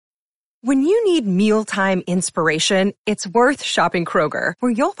When you need mealtime inspiration, it's worth shopping Kroger,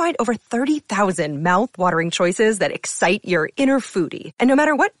 where you'll find over 30,000 mouth-watering choices that excite your inner foodie. And no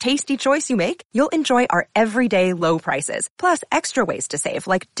matter what tasty choice you make, you'll enjoy our everyday low prices, plus extra ways to save,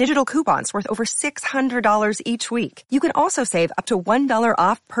 like digital coupons worth over $600 each week. You can also save up to $1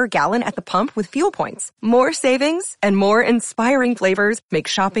 off per gallon at the pump with fuel points. More savings and more inspiring flavors make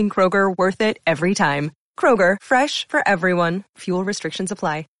shopping Kroger worth it every time. Kroger, fresh for everyone. Fuel restrictions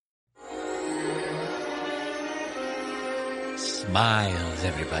apply. Smiles,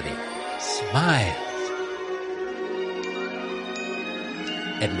 everybody. Smiles.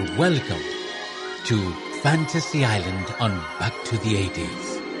 And welcome to Fantasy Island on Back to the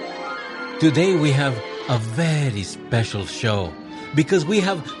 80s. Today we have a very special show because we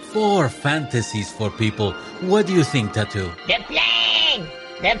have 4 fantasies for people. What do you think, Tattoo? The plane!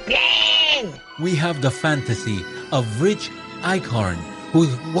 The plane! We have the fantasy of Rich Eichhorn, who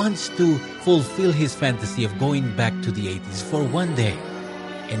wants to fulfill his fantasy of going back to the 80s for one day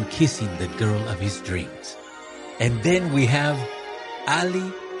and kissing the girl of his dreams. And then we have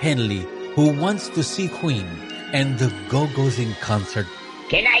Ali Henley, who wants to see Queen and the Go-Go's in concert.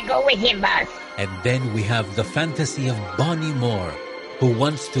 Can I go with him, boss? And then we have the fantasy of Bonnie Moore, who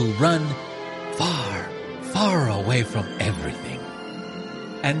wants to run far, far away from everything.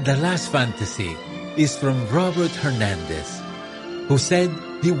 And the last fantasy is from Robert Hernandez, who said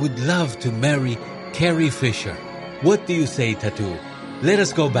he would love to marry Carrie Fisher. What do you say, Tattoo? Let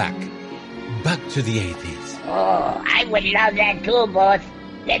us go back to the 80s. Oh, I would love that too, boss.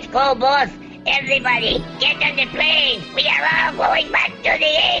 Let's go, boss. Everybody, get on the plane. We are all going back to the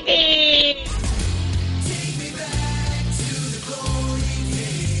 80s.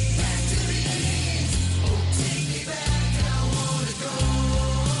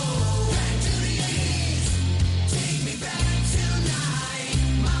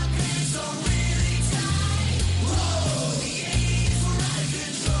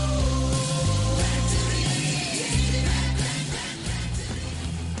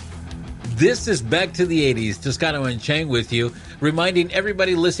 This is Back to the 80s. Toscano and Chang with you, reminding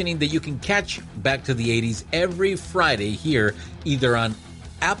everybody listening that you can catch Back to the 80s every Friday here, either on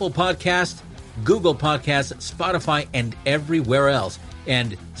Apple Podcasts, Google Podcasts, Spotify, and everywhere else.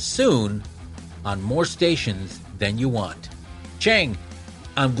 And soon on more stations than you want. Chang,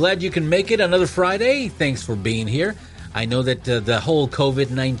 I'm glad you can make it another Friday. Thanks for being here. I know that the whole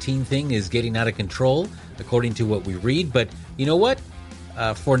COVID-19 thing is getting out of control, according to what we read. But you know what?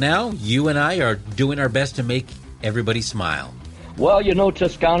 For now, you and I are doing our best to make everybody smile. Well, you know,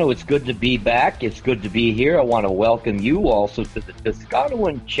 Toscano, it's good to be back. It's good to be here. I want to welcome you also to the Toscano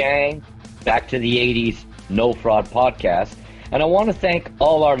and Chang Back to the 80s No Fraud podcast. And I want to thank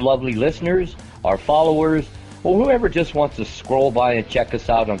all our lovely listeners, our followers, or whoever just wants to scroll by and check us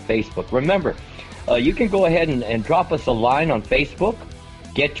out on Facebook. Remember, you can go ahead and drop us a line on Facebook.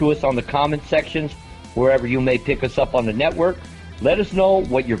 Get to us on the comment sections, wherever you may pick us up on the network. Let us know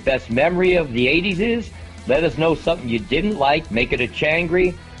what your best memory of the 80s is. Let us know something you didn't like. Make it a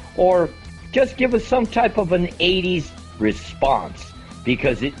Changry. Or just give us some type of an 80s response.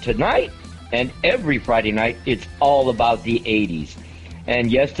 Because tonight and every Friday night, it's all about the 80s. And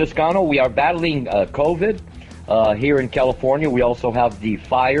yes, Toscano, we are battling COVID here in California. We also have the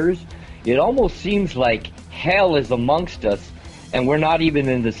fires. It almost seems like hell is amongst us. And we're not even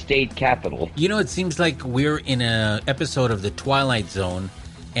in the state capital. You know, it seems like we're in an episode of The Twilight Zone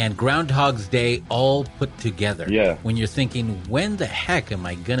and Groundhog's Day all put together. Yeah. When you're thinking, when the heck am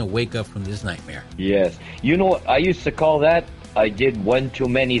I going to wake up from this nightmare? Yes. You know what I used to call that? I did one too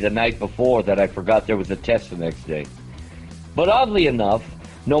many the night before that I forgot there was a test the next day. But oddly enough,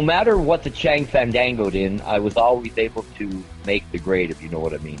 no matter what the Chang Fandangoed in, I was always able to make the grade, if you know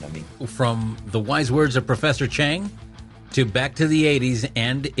what I mean. From the wise words of Professor Chang to Back to the 80s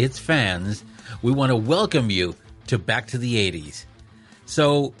and its fans, we want to welcome you to Back to the 80s.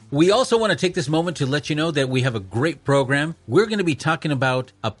 So we also want to take this moment to let you know that we have a great program. We're going to be talking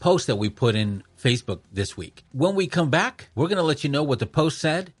about a post that we put in Facebook this week. When we come back, we're going to let you know what the post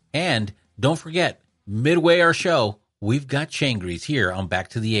said. And don't forget, midway our show, we've got Changries here on Back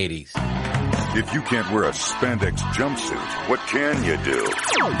to the 80s. If you can't wear a spandex jumpsuit, what can you do?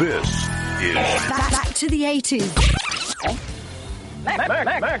 This is Back to the 80s.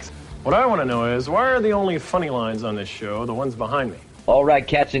 Max, what I want to know is, why are the only funny lines on this show the ones behind me? All right,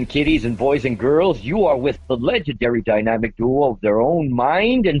 cats and kitties and boys and girls, you are with the legendary dynamic duo of their own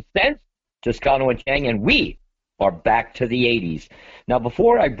mind and sense, Toscano and Chang, and we are Back to the 80s. Now,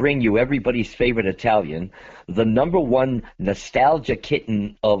 before I bring you everybody's favorite Italian, the number one nostalgia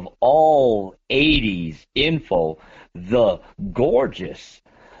kitten of all 80s info, the gorgeous,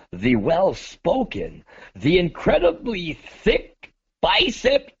 the well-spoken, the incredibly thick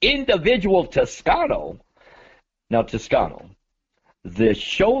bicep individual Toscano. Now, Toscano, the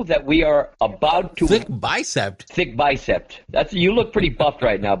show that we are about to... Thick bicep? Thick bicep. You look pretty buffed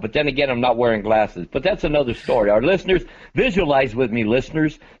right now, but then again, I'm not wearing glasses. But that's another story. Our listeners, visualize with me,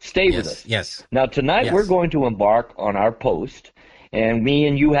 listeners. Stay with us. Yes. Now, tonight we're going to embark on our post, and me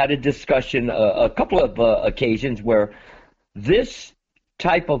and you had a discussion a couple of occasions where this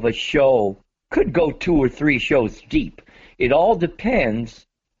type of a show could go 2 or 3 shows deep. It all depends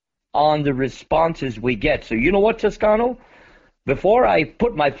on the responses we get. So you know what, Toscano? Before I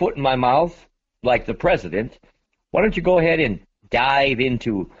put my foot in my mouth like the president, why don't you go ahead and dive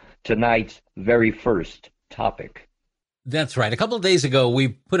into tonight's very first topic? That's right. A couple of days ago, we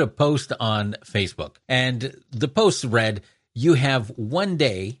put a post on Facebook, and the post read, "You have one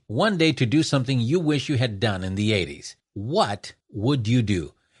day to do something you wish you had done in the 80s. What would you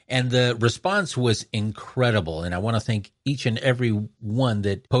do?" And the response was incredible. And I want to thank each and every one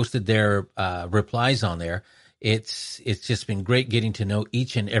that posted their replies on there. It's just been great getting to know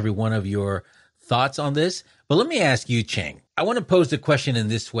each and every one of your thoughts on this. But let me ask you, Chang, I want to pose the question in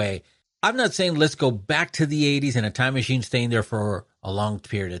this way. I'm not saying let's go back to the 80s in a time machine, staying there for a long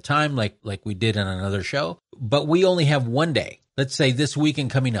period of time like we did on another show. But we only have one day. Let's say this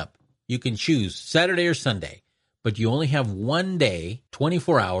weekend coming up. You can choose Saturday or Sunday. But you only have one day,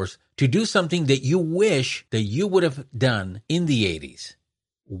 24 hours, to do something that you wish that you would have done in the 80s.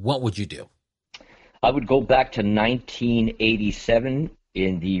 What would you do? I would go back to 1987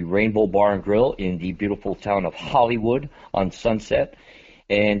 in the Rainbow Bar and Grill in the beautiful town of Hollywood on Sunset.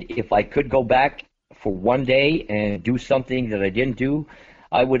 And if I could go back for one day and do something that I didn't do,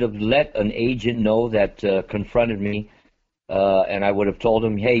 I would have let an agent know that confronted me. And I would have told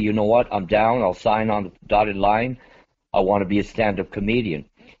him, hey, you know what? I'm down. I'll sign on the dotted line. I want to be a stand-up comedian.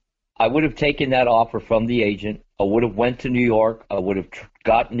 I would have taken that offer from the agent. I would have went to New York. I would have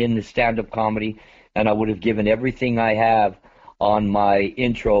gotten into stand-up comedy, and I would have given everything I have on my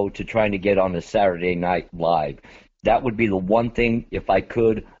intro to trying to get on the Saturday Night Live. That would be the one thing, if I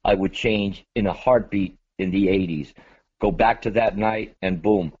could, I would change in a heartbeat in the 80s. Go back to that night, and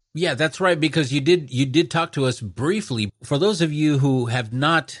boom. Yeah, that's right, because you did talk to us briefly. For those of you who have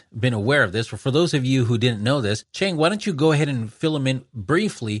not been aware of this, or for those of you who didn't know this, Chang, why don't you go ahead and fill them in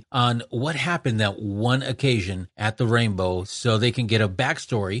briefly on what happened that one occasion at the Rainbow so they can get a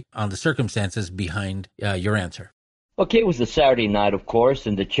backstory on the circumstances behind your answer. Okay, it was a Saturday night, of course,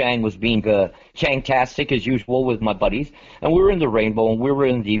 and the Chang was being Chang-tastic as usual with my buddies. And we were in the Rainbow, and we were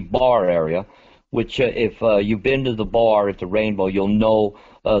in the bar area, which if you've been to the bar at the Rainbow, you'll know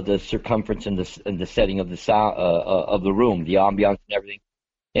the circumference and the setting of the sound of the room, the ambiance and everything.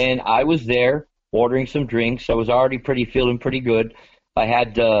 And I was there ordering some drinks. I was already feeling pretty good. I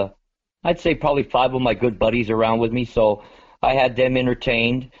had, I'd say probably 5 of my good buddies around with me, so I had them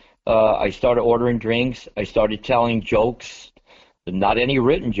entertained. I started ordering drinks. I started telling jokes, not any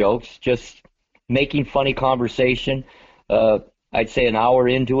written jokes, just making funny conversation. I'd say an hour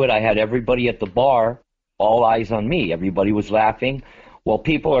into it, I had everybody at the bar, all eyes on me. Everybody was laughing. Well,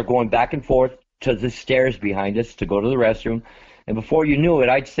 people are going back and forth to the stairs behind us to go to the restroom. And before you knew it,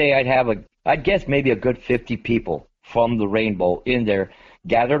 I'd guess maybe a good 50 people from the Rainbow in there,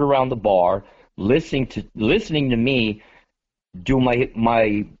 gathered around the bar, listening to me do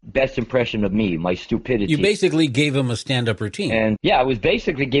my best impression of me, my stupidity. You basically gave him a stand-up routine. And yeah, I was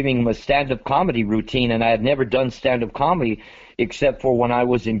basically giving him a stand-up comedy routine, and I had never done stand-up comedy except for when I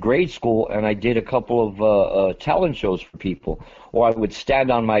was in grade school, and I did a couple of talent shows for people, or I would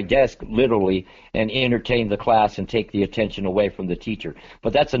stand on my desk, literally, and entertain the class and take the attention away from the teacher.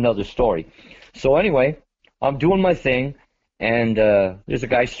 But that's another story. So anyway, I'm doing my thing, and there's a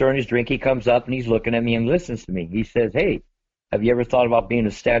guy stirring his drink. He comes up, and he's looking at me and listens to me. He says, hey, have you ever thought about being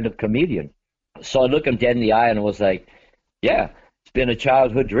a stand-up comedian? So I looked him dead in the eye and was like, yeah, it's been a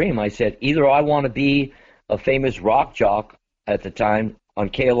childhood dream. I said, either I want to be a famous rock jock at the time on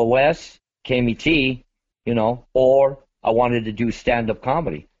KLOS, KMET, or I wanted to do stand-up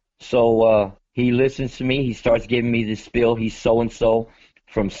comedy. So he listens to me. He starts giving me this spiel. He's so-and-so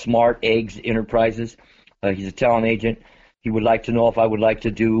from Smart Eggs Enterprises. He's a talent agent. He would like to know if I would like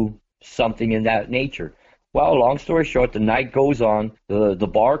to do something in that nature. Well, long story short, the night goes on, the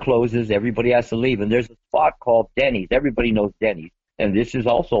bar closes, everybody has to leave, and there's a spot called Denny's. Everybody knows Denny's, and this is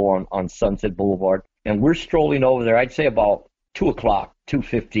also on Sunset Boulevard. And we're strolling over there, I'd say about 2 o'clock,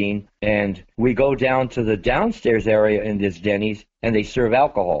 2:15, and we go down to the downstairs area in this Denny's, and they serve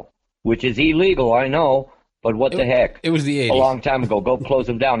alcohol, which is illegal, I know, but what the heck? It was the 80s. A long time ago. Go close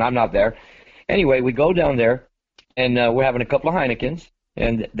them down. I'm not there. Anyway, we go down there, and we're having a couple of Heinekens.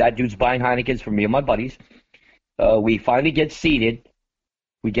 and that dude's buying Heinekens for me and my buddies. We finally get seated.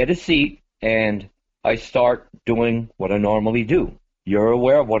 We get a seat, and I start doing what I normally do. You're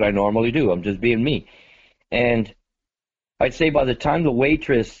aware of what I normally do. I'm just being me. And I'd say by the time the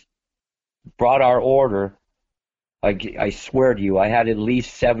waitress brought our order, I swear to you, I had at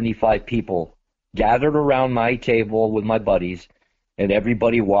least 75 people gathered around my table with my buddies, and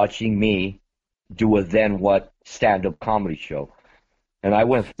everybody watching me do a Then What stand-up comedy show. And I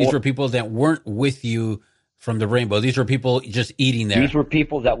went. These were people that weren't with you from the Rainbow. These were people just eating there. These were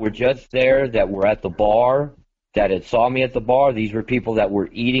people that were just there, that were at the bar, that had saw me at the bar. These were people that were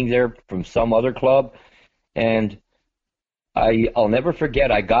eating there from some other club. And I'll never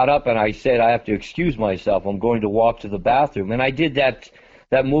forget, I got up and I said, I have to excuse myself. I'm going to walk to the bathroom. And I did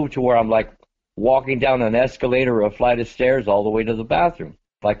that move to where I'm like walking down an escalator or a flight of stairs all the way to the bathroom.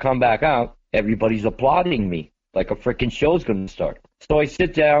 If I come back out, everybody's applauding me like a freaking show's going to start. So I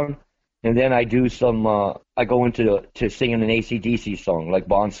sit down, and then I do some, I go into singing an AC/DC song like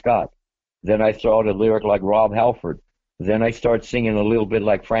Bon Scott. Then I throw out a lyric like Rob Halford. Then I start singing a little bit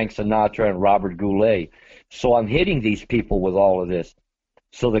like Frank Sinatra and Robert Goulet. So I'm hitting these people with all of this.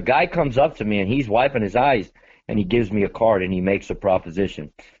 So the guy comes up to me, and he's wiping his eyes, and he gives me a card, and he makes a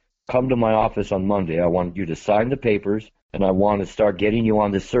proposition. Come to my office on Monday. I want you to sign the papers, and I want to start getting you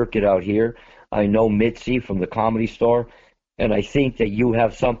on the circuit out here. I know Mitzi from the Comedy Store, and I think that you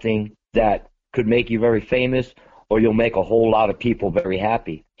have something that could make you very famous, or you'll make a whole lot of people very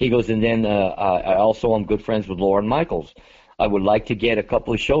happy. He goes, and then I also am good friends with Lorne Michaels. I would like to get a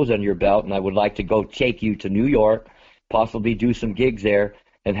couple of shows on your belt, and I would like to go take you to New York, possibly do some gigs there,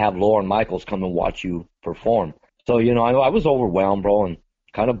 and have Lorne Michaels come and watch you perform. So, I was overwhelmed, bro, and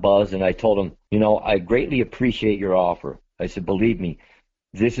kind of buzzed, and I told him, I greatly appreciate your offer. I said, believe me,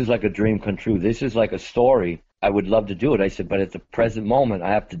 this is like a dream come true. This is like a story. I would love to do it. I said, but at the present moment,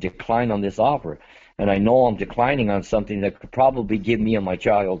 I have to decline on this offer. And I know I'm declining on something that could probably give me and my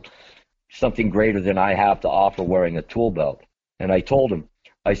child something greater than I have to offer wearing a tool belt. And I told him,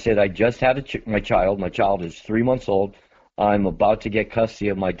 I said, I just had my child. My child is 3 months old. I'm about to get custody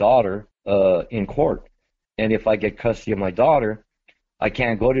of my daughter in court. And if I get custody of my daughter, I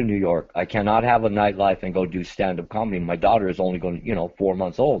can't go to New York. I cannot have a nightlife and go do stand-up comedy. My daughter is only going to, 4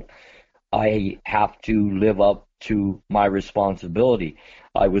 months old. I have to live up to my responsibility.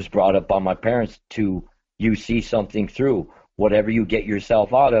 I was brought up by my parents to, you see something through. Whatever you get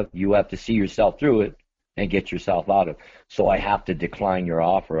yourself out of, you have to see yourself through it and get yourself out of. So I have to decline your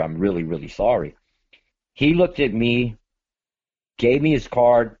offer. I'm really, really sorry. He looked at me, gave me his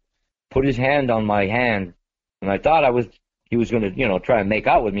card, put his hand on my hand, and I thought he was going to, try and make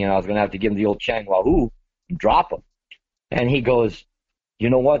out with me, and I was going to have to give him the old Chang Wahoo and drop him. And he goes, you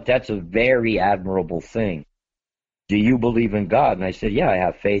know what? That's a very admirable thing. Do you believe in God? And I said, yeah, I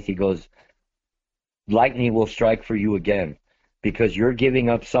have faith. He goes, lightning will strike for you again, because you're giving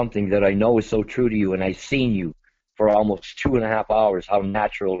up something that I know is so true to you, and I've seen you for almost 2.5 hours, how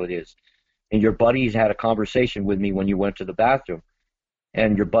natural it is. And your buddies had a conversation with me when you went to the bathroom,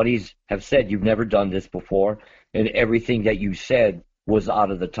 and your buddies have said you've never done this before, and everything that you said was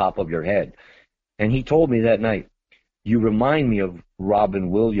out of the top of your head. And he told me that night, you remind me of Robin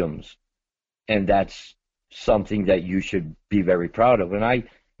Williams, and that's something that you should be very proud of. And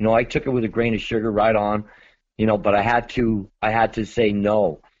I took it with a grain of sugar right on, but I had to say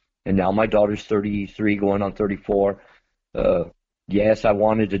no. And now my daughter's 33, going on 34. Yes, I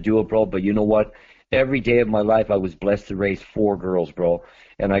wanted to do it, bro, but you know what? Every day of my life I was blessed to raise 4 girls, bro,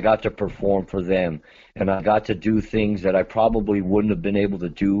 and I got to perform for them. And I got to do things that I probably wouldn't have been able to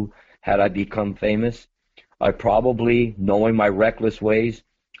do had I become famous. I probably, knowing my reckless ways,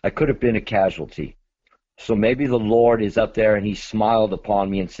 I could have been a casualty. So maybe the Lord is up there and he smiled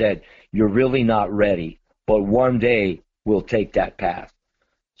upon me and said, you're really not ready, but one day we'll take that path.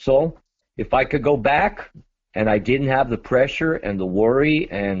 So if I could go back and I didn't have the pressure and the worry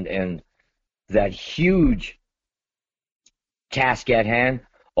and that huge task at hand,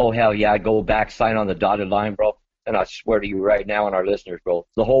 oh, hell yeah, I'd go back, sign on the dotted line, bro. And I swear to you right now and our listeners, bro,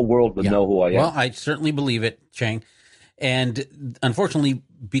 the whole world would know who I am. Well, I certainly believe it, Chang. And unfortunately,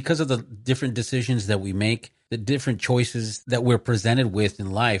 because of the different decisions that we make, the different choices that we're presented with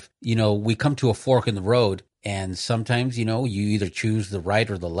in life, we come to a fork in the road. And sometimes, you either choose the right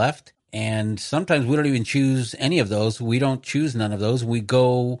or the left. And sometimes we don't even choose any of those. We don't choose none of those. We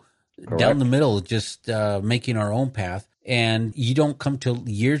go down the middle, just making our own path. And you don't come till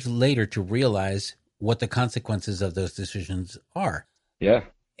years later to realize what the consequences of those decisions are. Yeah.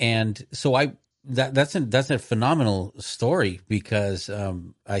 And so that's a phenomenal story, because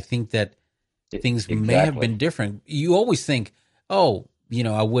I think that things may have been different. You always think, oh,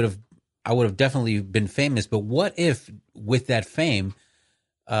 I would have definitely been famous. But what if with that fame,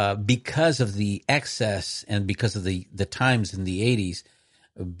 because of the excess and because of the times in the 80s,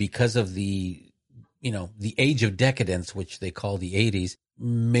 because of the age of decadence, which they call the 80s,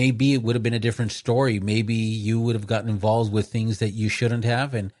 maybe it would have been a different story. Maybe you would have gotten involved with things that you shouldn't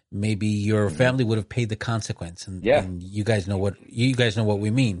have, and maybe your family would have paid the consequence. And you guys know what we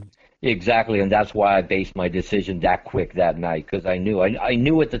mean. Exactly, and that's why I based my decision that quick that night, because I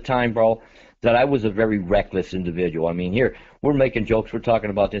knew at the time, bro, that I was a very reckless individual. I mean, here we're making jokes, we're talking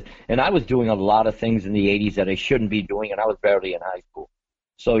about this, and I was doing a lot of things in the 80s that I shouldn't be doing, and I was barely in high school.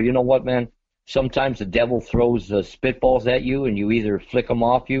 So you know what, man? Sometimes the devil throws spitballs at you, and you either flick them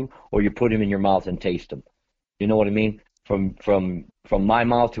off you or you put them in your mouth and taste them. You know what I mean? From my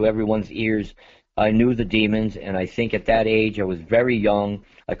mouth to everyone's ears, I knew the demons, and I think at that age I was very young.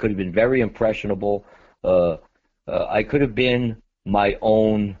 I could have been very impressionable. I could have been my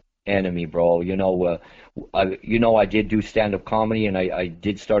own enemy, bro. I did do stand-up comedy, and I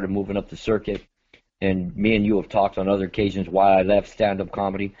did start moving up the circuit. And me and you have talked on other occasions why I left stand-up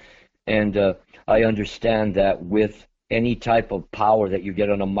comedy. And I understand that with any type of power that you get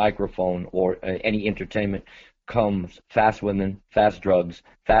on a microphone or any entertainment comes fast women, fast drugs,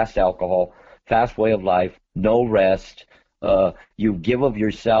 fast alcohol, fast way of life, no rest. You give of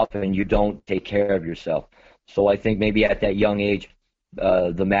yourself and you don't take care of yourself. So I think maybe at that young age,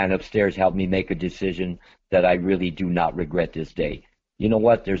 the man upstairs helped me make a decision that I really do not regret this day. You know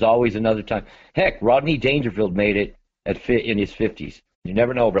what? There's always another time. Heck, Rodney Dangerfield made it in his 50s. You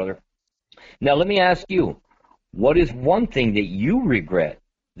never know, brother. Now, let me ask you, what is one thing that you regret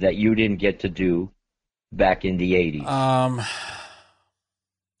that you didn't get to do back in the 80s?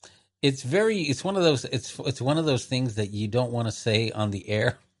 It's one of those things that you don't want to say on the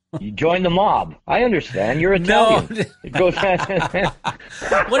air. You join the mob. I understand. You're Italian. No. It goes.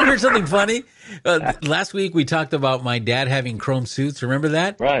 Want to hear something funny? Last week we talked about my dad having chrome suits. Remember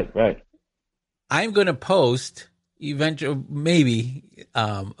that? Right. I'm going to post eventually, maybe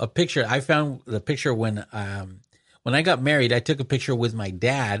a picture. I found the picture when I got married. I took a picture with my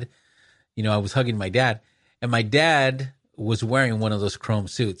dad. I was hugging my dad, and my dad was wearing one of those chrome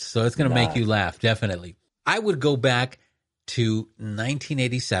suits. So it's going to make you laugh, definitely. I would go back to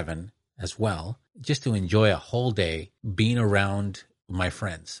 1987 as well, just to enjoy a whole day being around my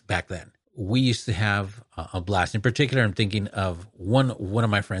friends back then. We used to have a blast. In particular, I'm thinking of one of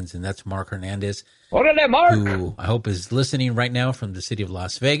my friends, and that's Mark Hernandez, who I hope is listening right now from the city of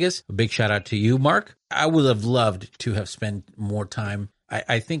Las Vegas. A big shout out to you, Mark. I would have loved to have spent more time.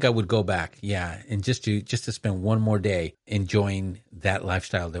 I think I would go back, and just to spend one more day enjoying that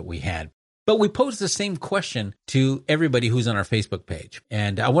lifestyle that we had. But we posed the same question to everybody who's on our Facebook page.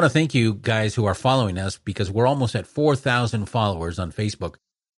 And I want to thank you guys who are following us, because we're almost at 4,000 followers on Facebook.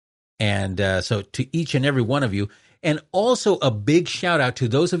 And so to each and every one of you, and also a big shout out to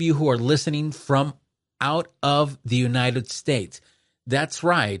those of you who are listening from out of the United States. That's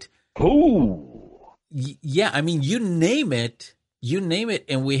right. Ooh. Yeah, I mean, you name it,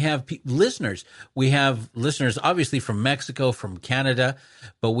 and we have listeners. We have listeners, obviously, from Mexico, from Canada,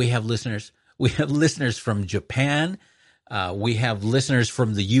 but we have listeners from Japan. We have listeners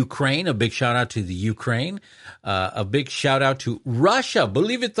from the Ukraine. A big shout out to the Ukraine. A big shout out to Russia.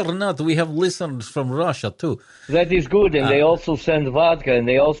 Believe it or not, we have listeners from Russia too. That is good. And they also send vodka, and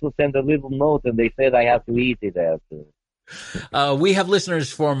they also send a little note, and they said I have to eat it after. We have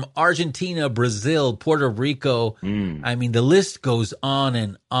listeners from Argentina, Brazil, Puerto Rico. I mean, the list goes on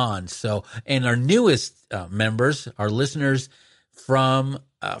and on. So, and our newest members are listeners from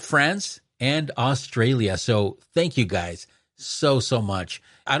France and Australia. So thank you guys so much.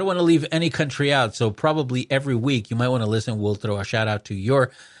 I don't want to leave any country out. So probably every week you might want to listen. We'll throw a shout out to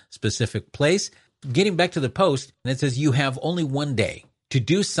your specific place. Getting back to the post, and it says you have only one day to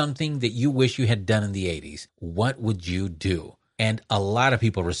do something that you wish you had done in the 80s. What would you do? And a lot of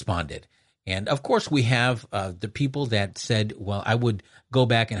people responded. And of course we have the people that said, well, I would go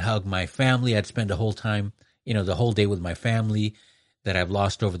back and hug my family. I'd spend the whole time, the whole day with my family that I've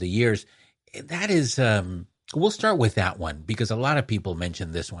lost over the years. That is, we'll start with that one, because a lot of people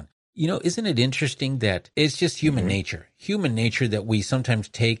mentioned this one. Isn't it interesting that it's just human nature that we sometimes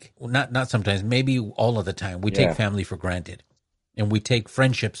take, not sometimes, maybe all of the time, we take family for granted. And we take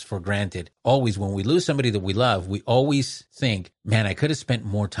friendships for granted. Always, when we lose somebody that we love, we always think, man, I could have spent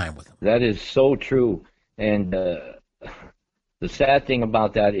more time with them. That is so true. And the sad thing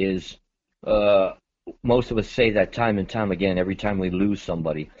about that is most of us say that time and time again every time we lose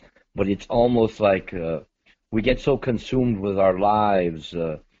somebody. But it's almost like we get so consumed with our lives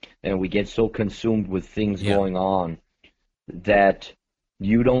and we get so consumed with things going on that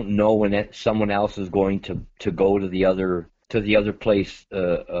You don't know when someone else is going to go to the other place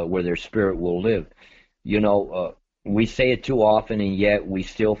where their spirit will live. We say it too often, and yet we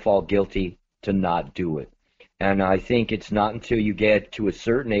still fall guilty to not do it. And I think it's not until you get to a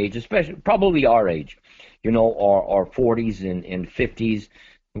certain age, especially probably our age, our 40s and 50s.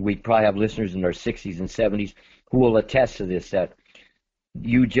 We probably have listeners in their 60s and 70s who will attest to this, that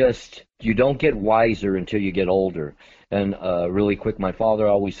you don't get wiser until you get older. And really quick, my father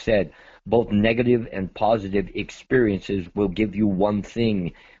always said, both negative and positive experiences will give you one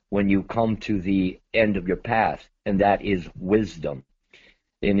thing when you come to the end of your path, and that is wisdom.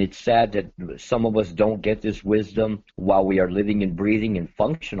 And it's sad that some of us don't get this wisdom while we are living and breathing and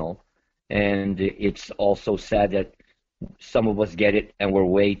functional. And it's also sad that some of us get it and we're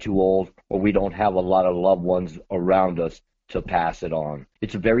way too old, or we don't have a lot of loved ones around us to pass it on.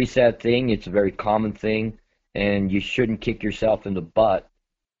 It's a very sad thing. It's a very common thing. And you shouldn't kick yourself in the butt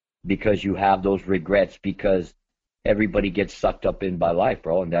because you have those regrets, because everybody gets sucked up in by life,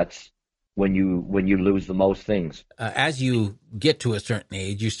 bro. And that's when you lose the most things. As you get to a certain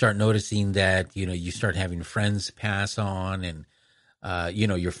age, you start noticing that, you start having friends pass on and,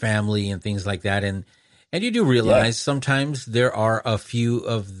 your family and things like that. And you do realize sometimes there are a few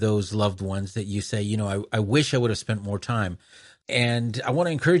of those loved ones that you say, I wish I would have spent more time. And I want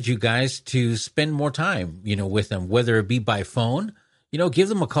to encourage you guys to spend more time, with them, whether it be by phone, give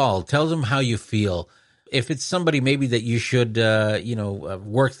them a call, tell them how you feel. If it's somebody maybe that you should,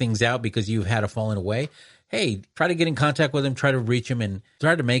 work things out because you've had a falling away, hey, try to get in contact with them, try to reach them, and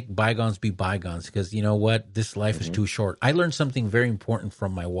try to make bygones be bygones, because you know what? This life is too short. I learned something very important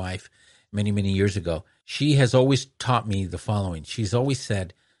from my wife many, many years ago. She has always taught me the following. She's always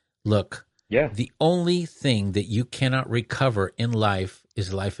said, look, the only thing that you cannot recover in life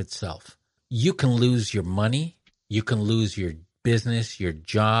is life itself. You can lose your money, you can lose your business, your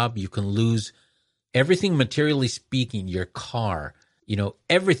job, you can lose everything materially speaking, your car,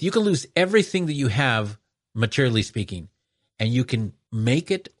 everything. You can lose everything that you have materially speaking, and you can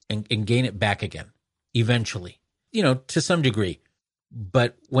make it and gain it back again eventually, to some degree.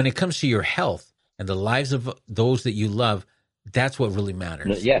 But when it comes to your health and the lives of those that you love, that's what really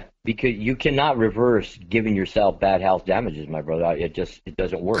matters. Yeah, because you cannot reverse giving yourself bad health damages, my brother. It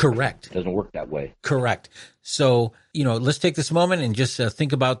doesn't work. Correct. It doesn't work that way. Correct. So, let's take this moment and just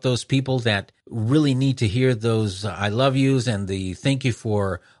think about those people that really need to hear those I love yous and the thank you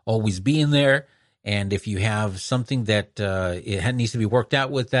for always being there. And if you have something that it needs to be worked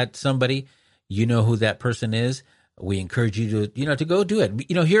out with that somebody, you know who that person is. We encourage you to, to go do it.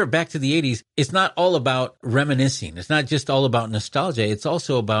 Here at Back to the 80s, it's not all about reminiscing. It's not just all about nostalgia. It's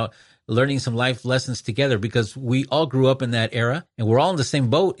also about learning some life lessons together, because we all grew up in that era and we're all in the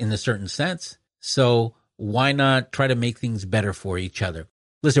same boat in a certain sense. So why not try to make things better for each other?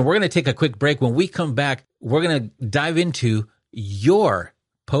 Listen, we're going to take a quick break. When we come back, we're going to dive into your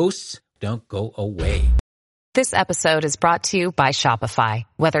posts. Don't go away. This episode is brought to you by Shopify.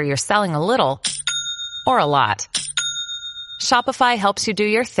 Whether you're selling a little or a lot, Shopify helps you do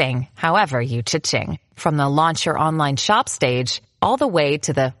your thing, however you cha-ching. From the launch your online shop stage, all the way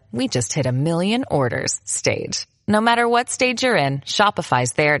to the we just hit 1 million orders stage. No matter what stage you're in,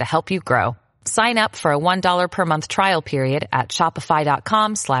 Shopify's there to help you grow. Sign up for a $1 per month trial period at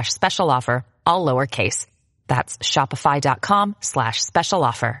shopify.com/special offer, all lowercase. That's shopify.com/special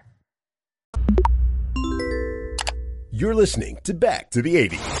offer. You're listening to Back to the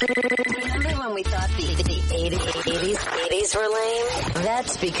 80s. Remember when we thought the 80s were lame?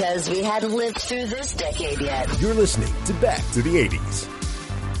 That's because we hadn't lived through this decade yet. You're listening to Back to the 80s.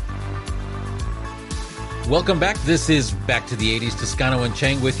 Welcome back. This is Back to the 80s. Toscano and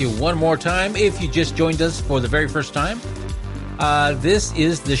Chang with you one more time. If you just joined us for the very first time, this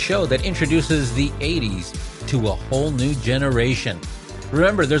is the show that introduces the 80s to a whole new generation.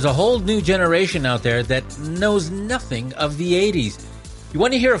 Remember, there's a whole new generation out there that knows nothing of the 80s. You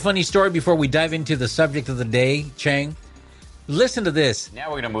want to hear a funny story before we dive into the subject of the day, Chang? Listen to this. Now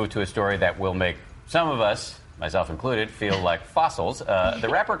we're going to move to a story that will make some of us, myself included, feel like fossils. The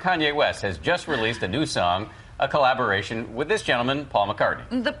rapper Kanye West has just released a new song, a collaboration with this gentleman, Paul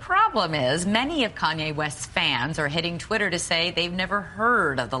McCartney. The problem is many of Kanye West's fans are hitting Twitter to say they've never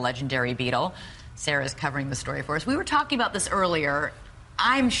heard of the legendary Beatle. Sarah's covering the story for us. We were talking about this earlier.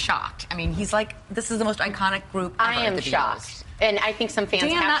 I'm shocked. I mean, he's like, this is the most iconic group ever. I am shocked. And I think some fans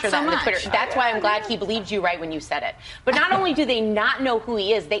capture that in the Twitter. That's why I'm glad he believed you right when you said it. But not only do they not know who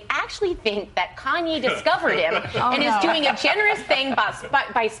he is, they actually think that Kanye discovered him is doing a generous thing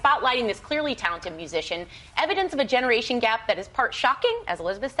by spotlighting this clearly talented musician. Evidence of a generation gap that is part shocking, as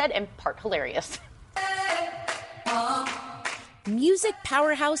Elizabeth said, and part hilarious. music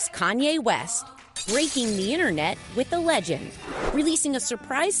powerhouse Kanye West breaking the internet with a legend, releasing a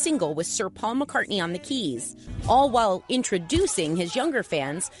surprise single with Sir Paul McCartney on the keys, all while introducing his younger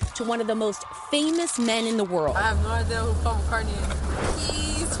fans to one of the most famous men in the world. I have no idea who Paul McCartney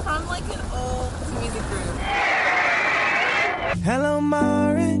is. He's from like an old music group. Hello,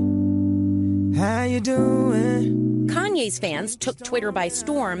 Mari. How you doing? Kanye's fans took Twitter by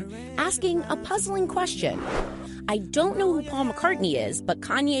storm, asking a puzzling question. I don't know who Paul McCartney is, but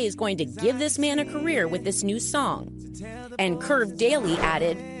Kanye is going to give this man a career with this new song. And Curve Daily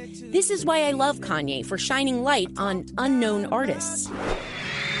added, "This is why I love Kanye, for shining light on unknown artists."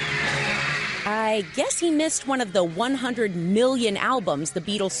 I guess he missed one of the 100 million albums the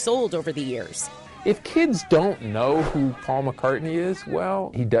Beatles sold over the years. If kids don't know who Paul McCartney is,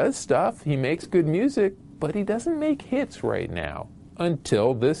 well, he does stuff, he makes good music, but he doesn't make hits right now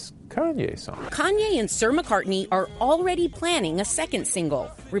until this Kanye song. Kanye and Sir McCartney are already planning a second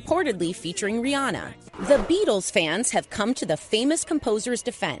single, reportedly featuring Rihanna. The Beatles fans have come to the famous composer's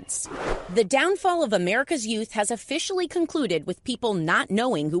defense. The downfall of America's youth has officially concluded with people not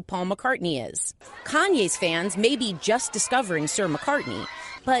knowing who Paul McCartney is. Kanye's fans may be just discovering Sir McCartney,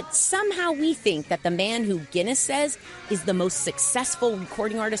 but somehow we think that the man who Guinness says is the most successful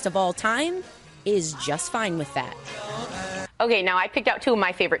recording artist of all time is just fine with that. Okay, now I picked out two of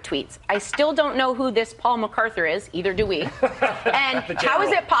my favorite tweets. I still don't know who this Paul McCartney is, either do we. And how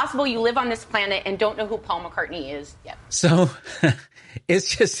is it possible you live on this planet and don't know who Paul McCartney is yet? So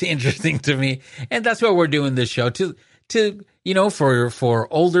it's just interesting to me. And that's why we're doing this show, to you know, for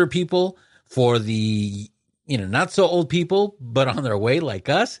older people, for the, you know, not so old people, but on their way like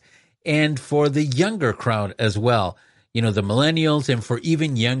us, and for the younger crowd as well, you know, the millennials, and for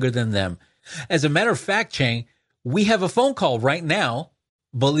even younger than them. As a matter of fact, Chang, we have a phone call right now.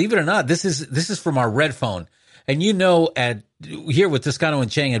 Believe it or not, this is from our red phone. And you know, here with Toscano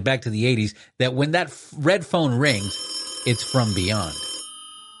and Chang at Back to the 80s, that when that red phone rings, it's from beyond.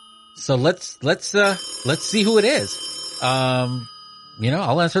 So let's see who it is. You know,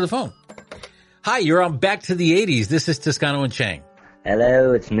 I'll answer the phone. Hi, you're on Back to the 80s. This is Toscano and Chang.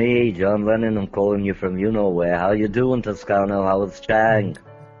 Hello, it's me, John Lennon. I'm calling you from you-know-where. How you doing, Toscano? How's Chang?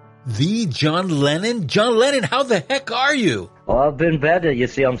 The John Lennon? John Lennon, how the heck are you? Oh, I've been better. You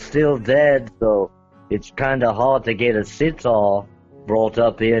see, I'm still dead, so it's kind of hard to get a sitar brought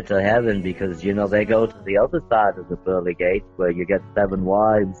up here to heaven because, you know, they go to the other side of the pearly gates where you get 7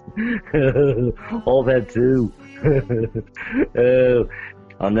 wives. All that too.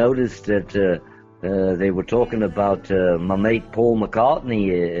 I noticed that they were talking about my mate Paul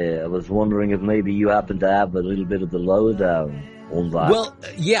McCartney. I was wondering if maybe you happen to have a little bit of the lowdown. Well,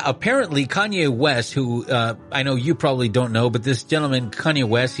 yeah, apparently Kanye West, who I know you probably don't know, but this gentleman, Kanye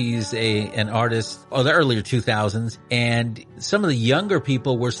West, he's an artist of the earlier 2000s, and some of the younger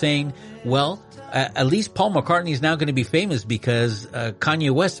people were saying, well, at least Paul McCartney is now going to be famous because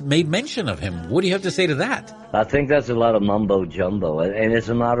Kanye West made mention of him. What do you have to say to that? I think that's a lot of mumbo-jumbo, and as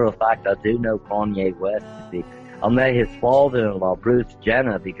a matter of fact, I do know Kanye West. You see, I met his father-in-law, Bruce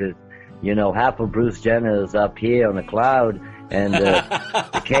Jenner, because, you know, half of Bruce Jenner is up here on a cloud, and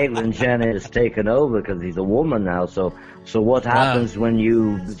Caitlyn Jenner is taken over because he's a woman now. So what happens when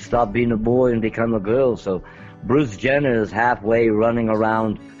you stop being a boy and become a girl? So Bruce Jenner is halfway running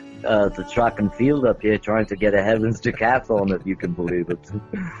around the track and field up here trying to get a Heavens to Cats on, if you can believe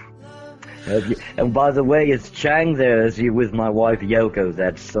it. And by the way, it's Chang there as you with my wife Yoko,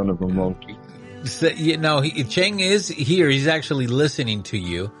 that son of a monkey. So, you know, Chang is here. He's actually listening to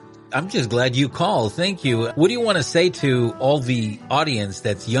you. I'm just glad you called. Thank you. What do you want to say to all the audience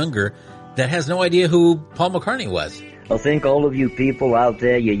that's younger that has no idea who Paul McCartney was? I think all of you people out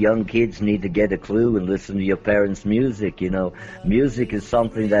there, you young kids, need to get a clue and listen to your parents' music. You know, music is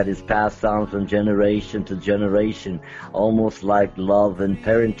something that is passed down from generation to generation, almost like love and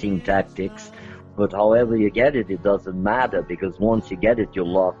parenting tactics. But however you get it, it doesn't matter, because once you get it, you're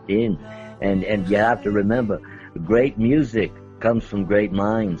locked in. And you have to remember, great music comes from great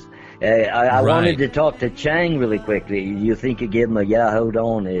minds. I wanted to talk to Chang really quickly. You think you give him a hold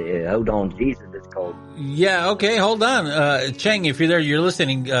on, Jesus, it's called. Yeah, okay, hold on. Chang, if you're there, you're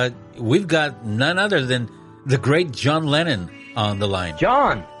listening. We've got none other than the great John Lennon on the line.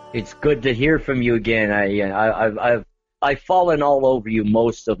 John, it's good to hear from you again. I've fallen all over you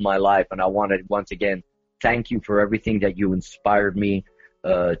most of my life, and I want to once again thank you for everything that you inspired me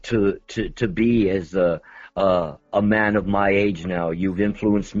to be as a man of my age now. You've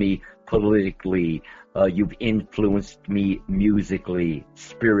influenced me politically. You've influenced me musically,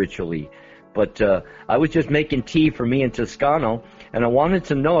 spiritually. But I was just making tea for me and Toscano, and I wanted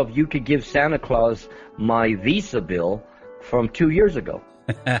to know if you could give Santa Claus my Visa bill from 2 years ago.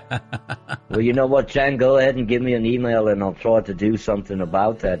 Well, you know what, Jan? Go ahead and give me an email, and I'll try to do something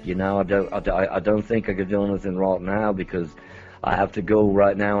about that. You know, I don't think I could do anything right now because I have to go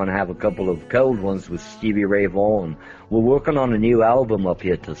right now and have a couple of cold ones with Stevie Ray Vaughan. We're working on a new album up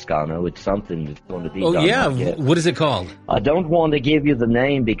here, Toscano. It's something that's going to be done. Oh, yeah? Yet. What is it called? I don't want to give you the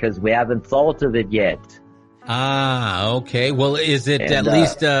name because we haven't thought of it yet. Ah, okay. Well, is it at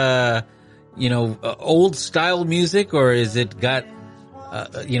least, old style music, or is it got,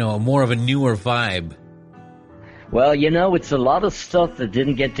 more of a newer vibe? Well, it's a lot of stuff that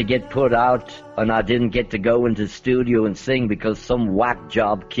didn't get put out, and I didn't get to go into the studio and sing because some whack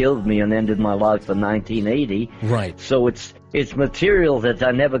job killed me and ended my life in 1980. Right. So it's material that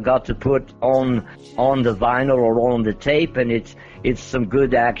I never got to put on the vinyl or on the tape, and it's some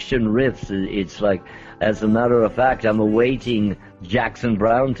good action riffs. It's like, as a matter of fact, I'm awaiting Jackson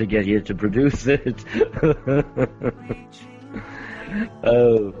Browne to get here to produce it.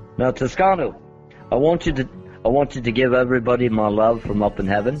 Now, Toscano, I want you to give everybody my love from up in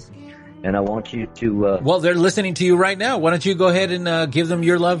heaven, and I want you to... well, they're listening to you right now. Why don't you go ahead and give them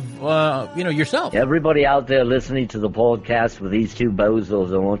your love, yourself? Everybody out there listening to the podcast with these two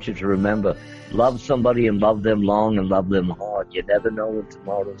bozos, I want you to remember, love somebody and love them long and love them hard. You never know when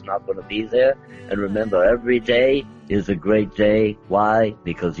tomorrow's not going to be there. And remember, every day is a great day. Why?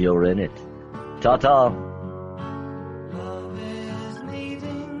 Because you're in it. Ta-ta.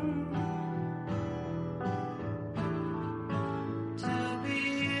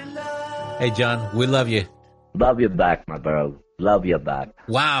 Hey, John, we love you. Love you back, my bro. Love you back.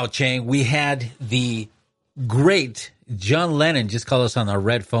 Wow, Chang, we had the great John Lennon just call us on our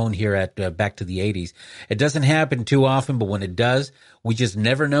red phone here at Back to the 80s. It doesn't happen too often, but when it does, we just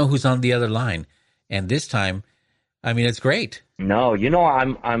never know who's on the other line. And this time, I mean, it's great. No,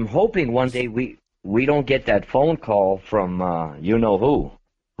 I'm hoping one day we don't get that phone call from you-know-who,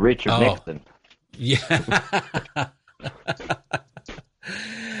 Richard Nixon. Yeah.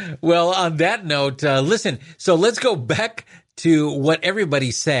 Well, on that note, listen, so let's go back to what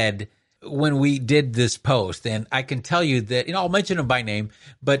everybody said when we did this post. And I can tell you that, I'll mention them by name,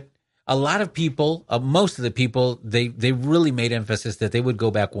 but a lot of people, most of the people, they really made emphasis that they would go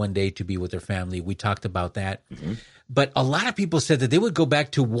back one day to be with their family. We talked about that. Mm-hmm. But a lot of people said that they would go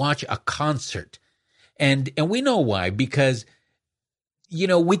back to watch a concert. And we know why, because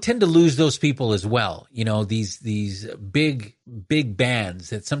we tend to lose those people as well. These big bands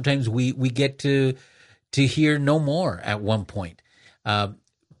that sometimes we get to hear no more at one point.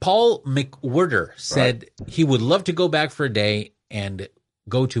 Paul McWhirter said he would love to go back for a day and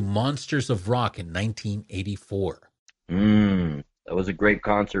go to Monsters of Rock in 1984. That was a great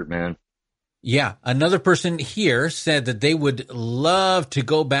concert, man. Yeah. Another person here said that they would love to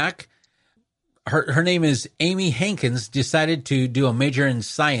go back. Her name is Amy Hankins, decided to do a major in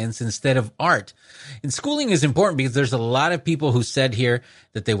science instead of art. And schooling is important because there's a lot of people who said here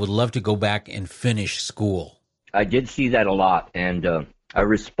that they would love to go back and finish school. I did see that a lot, and I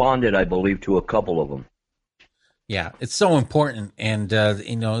responded, I believe, to a couple of them. Yeah, it's so important. And,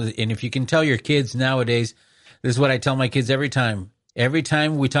 and if you can tell your kids nowadays, this is what I tell my kids every time. Every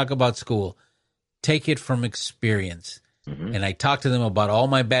time we talk about school, take it from experience. Mm-hmm. And I talk to them about all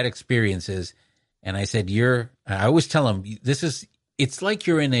my bad experiences. And I said, I always tell them, it's like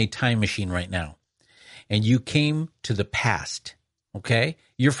you're in a time machine right now and you came to the past. Okay.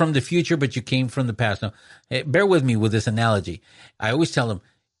 You're from the future, but you came from the past. Now, bear with me with this analogy. I always tell them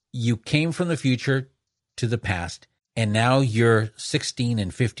you came from the future to the past and now you're 16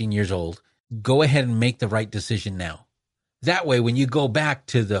 and 15 years old. Go ahead and make the right decision now. That way, when you go back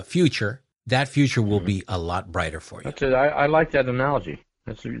to the future, that future will be a lot brighter for you. That's it. I like that analogy.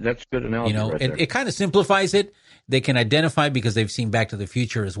 That's a good analogy. It kind of simplifies it. They can identify because they've seen Back to the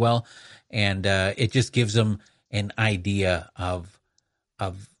Future as well, and it just gives them an idea of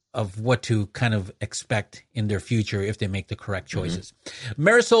what to kind of expect in their future if they make the correct choices. Mm-hmm.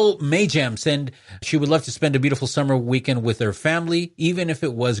 Marisol Mayjam said she would love to spend a beautiful summer weekend with her family, even if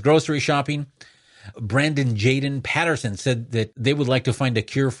it was grocery shopping. Brandon Jaden Patterson said that they would like to find a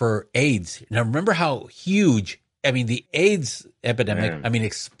cure for AIDS. Now, remember how huge, the AIDS epidemic,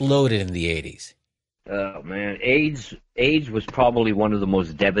 exploded in the 80s. Oh, man. AIDS was probably one of the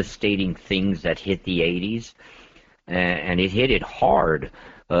most devastating things that hit the 80s. And it hit it hard,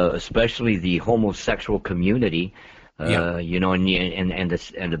 especially the homosexual community. And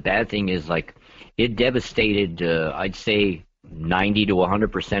the bad thing is, like, it devastated, I'd say, 90 to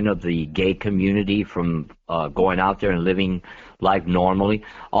 100% of the gay community from going out there and living life normally,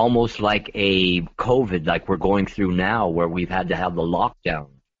 almost like a COVID like we're going through now, where we've had to have the lockdown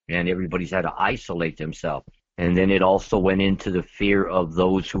and everybody's had to isolate themselves. And then it also went into the fear of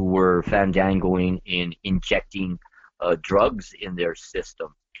those who were fandangoing and injecting drugs in their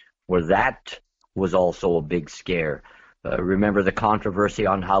system, where that was also a big scare. Remember the controversy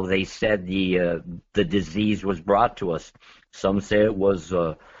on how they said the disease was brought to us. Some say it was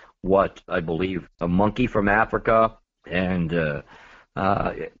what I believe a monkey from Africa, and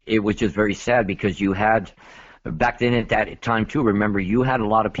it was just very sad because you had back then at that time too. Remember, you had a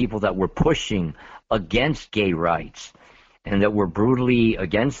lot of people that were pushing against gay rights and that were brutally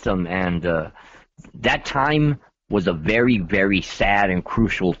against them, and that time was a very, very sad and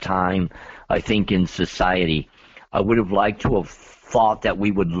crucial time, I think, in society. I would have liked to have thought that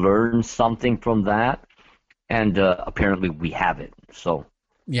we would learn something from that, and apparently we haven't. So,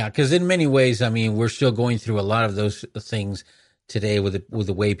 yeah, because in many ways, I mean, we're still going through a lot of those things today with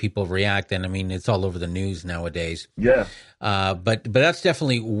the way people react, and I mean, it's all over the news nowadays. Yeah. But that's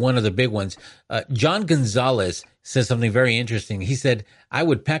definitely one of the big ones. John Gonzalez says something very interesting. He said, "I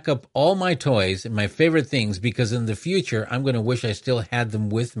would pack up all my toys and my favorite things because in the future, I'm going to wish I still had them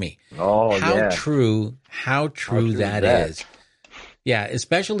with me." Oh, how true that is. Yeah,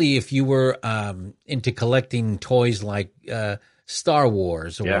 especially if you were into collecting toys like Star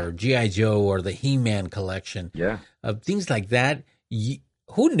Wars or G.I. Joe or the He-Man collection. Yeah. Things like that.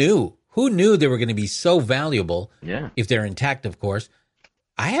 Who knew? Who knew they were going to be so valuable? Yeah. If they're intact, of course.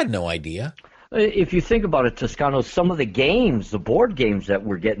 I had no idea. If you think about it, Toscano, some of the games, the board games that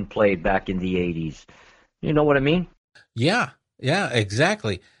were getting played back in the 80s, you know what I mean? Yeah,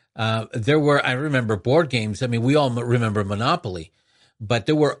 exactly. There were, I remember board games. I mean, we all remember Monopoly, but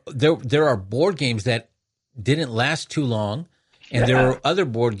there are board games that didn't last too long. And there were other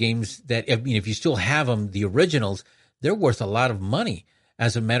board games that, I mean, if you still have them, the originals, they're worth a lot of money.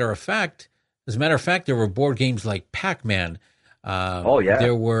 As a matter of fact, there were board games like Pac-Man.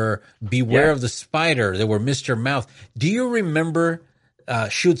 There were Beware of the Spider. There were Mr. Mouth. Do you remember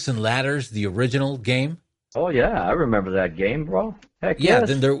Chutes and Ladders, the original game? Oh yeah, I remember that game, bro. Heck yeah. Yes.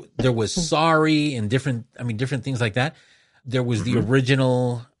 Then there was Sorry and different things like that. There was the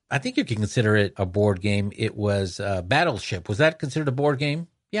original. I think you can consider it a board game. It was Battleship. Was that considered a board game?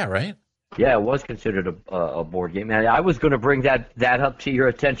 Yeah, right? Yeah, it was considered a board game. And I was going to bring that up to your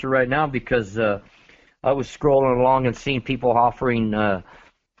attention right now because I was scrolling along and seeing people offering, I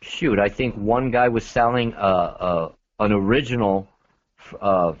think one guy was selling an original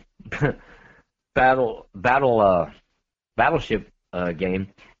Battleship game.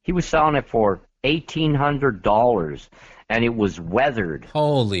 He was selling it for $1,800. And it was weathered.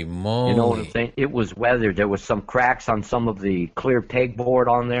 Holy moly. You know what I'm saying? It was weathered. There was some cracks on some of the clear pegboard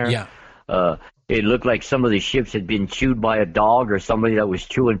on there. Yeah. It looked like some of the ships had been chewed by a dog or somebody that was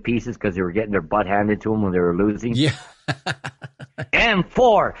chewing pieces because they were getting their butt handed to them when they were losing. Yeah.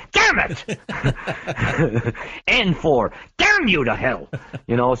 M4, damn it! N4, damn you to hell!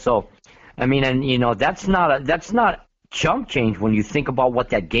 You know, so, I mean, and, you know, that's not chump change when you think about what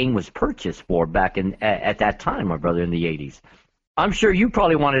that game was purchased for back at that time, my brother, in the 80s. I'm sure you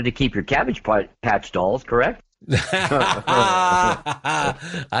probably wanted to keep your Cabbage Patch dolls, correct? I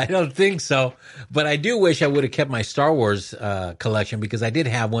don't think so, but I do wish I would have kept my Star Wars collection because I did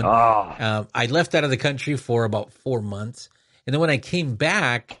have one. I left out of the country for about 4 months, and then when I came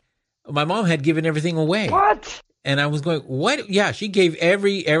back, my mom had given everything away. What? And I was going, what? Yeah, she gave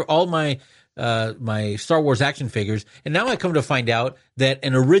all my my Star Wars action figures, and now I come to find out that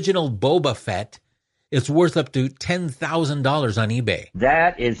an original Boba Fett is worth up to $10,000 on eBay.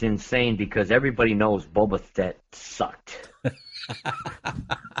 That is insane because everybody knows Boba Fett sucked.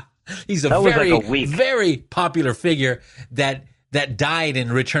 He's a very popular figure that died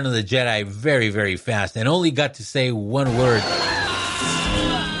in Return of the Jedi very, very fast and only got to say one word.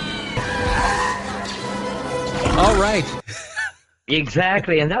 All right.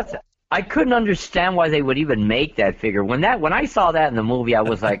 Exactly, and I couldn't understand why they would even make that figure. When I saw that in the movie, I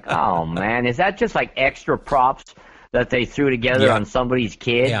was like, oh, man, is that just like extra props that they threw together on somebody's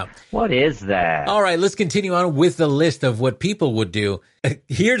kid? Yeah. What is that? All right, let's continue on with the list of what people would do.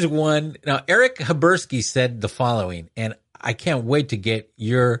 Here's one. Now, Eric Habersky said the following, and I can't wait to get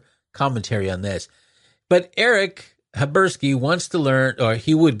your commentary on this. But Eric Habersky wants to learn, or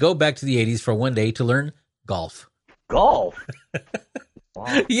he would go back to the 80s for one day to learn golf. Golf?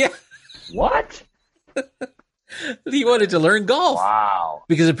 Wow. Yeah. What? He wanted to learn golf. Wow.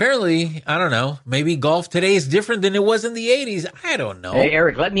 Because apparently, I don't know, maybe golf today is different than it was in the 80s. I don't know. Hey,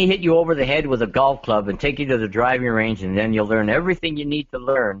 Eric, let me hit you over the head with a golf club and take you to the driving range, and then you'll learn everything you need to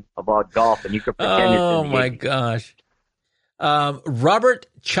learn about golf, and you can pretend it's in the 80s. Oh, my gosh. Robert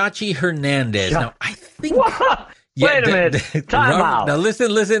Chachi Hernandez. Now, I think... What? Wait a minute. Time out. Now,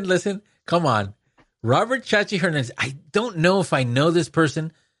 listen. Come on. Robert Chachi Hernandez. I don't know if I know this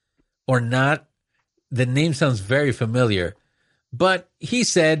person or not. The name sounds very familiar, but he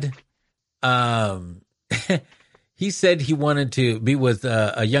said, he wanted to be with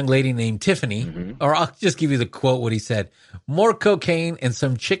a young lady named Tiffany, or I'll just give you the quote, what he said: more cocaine and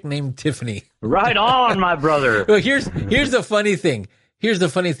some chick named Tiffany. Right on, my brother. Well, here's the funny thing.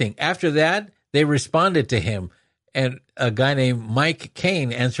 After that, they responded to him, and a guy named Mike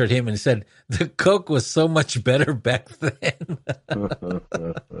Kane answered him and said, the coke was so much better back then.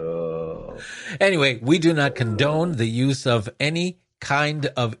 Anyway, we do not condone the use of any kind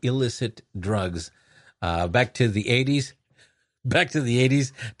of illicit drugs. Back to the 80s. Back to the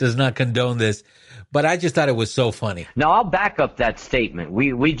 80s does not condone this. But I just thought it was so funny. Now, I'll back up that statement.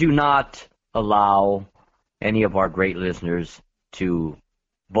 We do not allow any of our great listeners to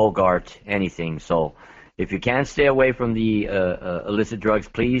bogart anything. So if you can't stay away from the illicit drugs,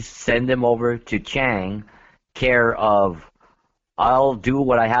 please send them over to Chang, care of I'll do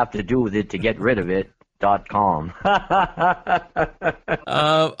what I have to do with it to get rid of it. .com.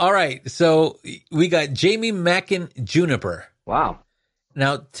 All right. So we got Jamie Mackin Juniper. Wow.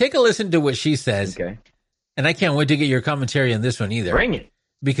 Now take a listen to what she says. Okay. And I can't wait to get your commentary on this one either. Bring it.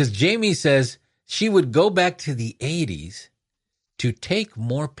 Because Jamie says she would go back to the 80s to take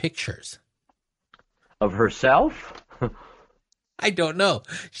more pictures. Of herself? I don't know.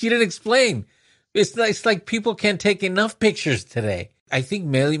 She didn't explain. It's like people can't take enough pictures today. I think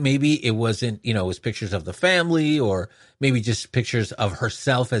maybe it wasn't, it was pictures of the family or maybe just pictures of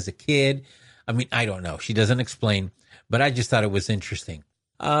herself as a kid. I mean, I don't know. She doesn't explain, but I just thought it was interesting.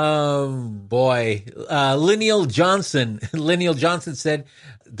 Boy. Lineal Johnson said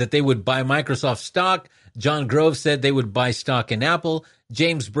that they would buy Microsoft stock. John Grove said they would buy stock in Apple.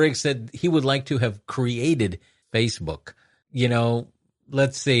 James Briggs said he would like to have created Facebook.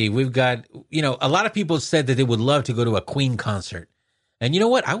 Let's see. We've got, a lot of people said that they would love to go to a Queen concert. And you know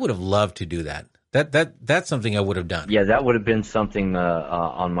what? I would have loved to do that. That's something I would have done. Yeah, that would have been something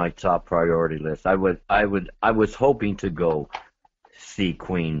on my top priority list. I was hoping to go see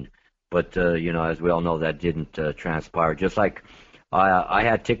Queen, but as we all know, that didn't transpire. Just like I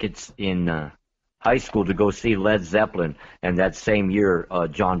had tickets in high school to go see Led Zeppelin, and that same year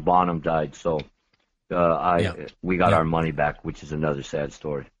John Bonham died. So we got our money back, which is another sad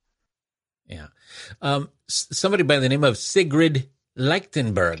story. Yeah. Somebody by the name of Sigrid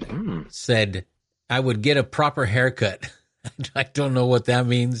Lichtenberg said, I would get a proper haircut. I don't know what that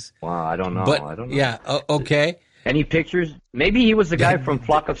means. Wow, I don't know. But, yeah, okay. Any pictures? Maybe he was the guy from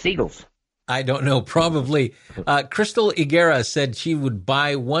Flock of Seagulls. I don't know, probably. Crystal Higuera said she would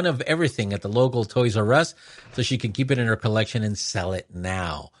buy one of everything at the local Toys R Us so she could keep it in her collection and sell it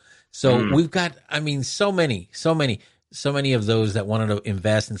now. So we've got, so many of those that wanted to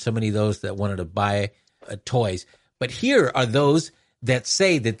invest and so many of those that wanted to buy toys. But here are those that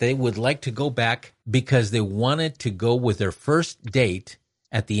say that they would like to go back because they wanted to go with their first date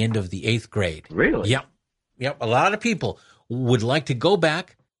at the end of the 8th grade. Really? Yep. A lot of people would like to go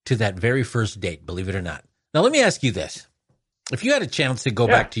back to that very first date, believe it or not. Now, let me ask you this. If you had a chance to go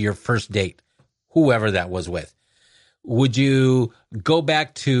back to your first date, whoever that was with, would you go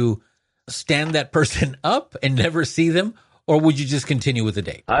back to stand that person up and never see them? Or would you just continue with the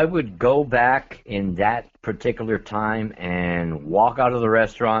date? I would go back in that particular time and walk out of the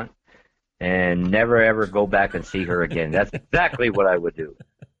restaurant and never, ever go back and see her again. That's exactly what I would do.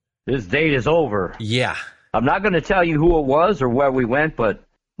 This date is over. Yeah. I'm not going to tell you who it was or where we went, but it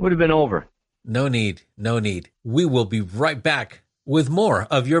would have been over. No need. We will be right back with more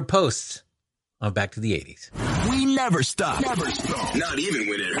of your posts on Back to the 80s. We never stop. Not even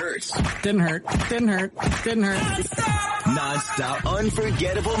when it hurts. Didn't hurt. Non-stop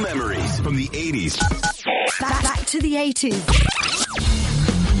unforgettable memories from the 80s. Back to the 80s.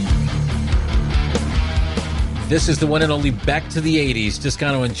 This is the one and only Back to the 80s.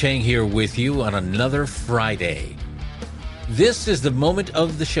 Toscano and Chang here with you on another Friday. This is the moment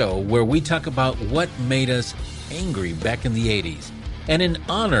of the show where we talk about what made us angry back in the 80s. And in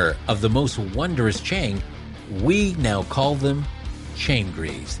honor of the most wondrous Chang, we now call them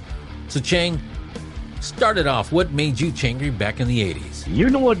Changries. So Chang, start it off. What made you Changry back in the 80s? You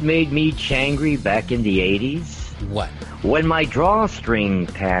know what made me Changry back in the 80s? What? When my drawstring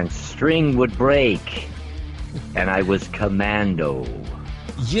pants string would break and I was commando.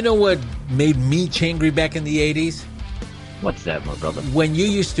 You know what made me Changry back in the 80s? What's that, my brother? When you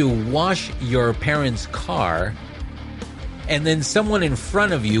used to wash your parents' car and then someone in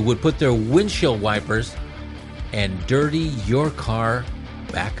front of you would put their windshield wipers and dirty your car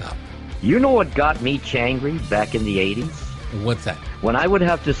back up. You know what got me Changry back in the 80s? What's that? When I would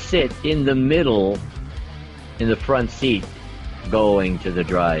have to sit in the middle in the front seat going to the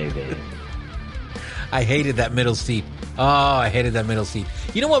drive-in. I hated that middle seat. Oh, I hated that middle seat.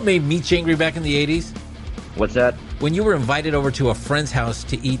 You know what made me changry back in the 80s? What's that? When you were invited over to a friend's house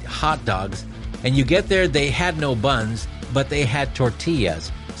to eat hot dogs, and you get there, they had no buns, but they had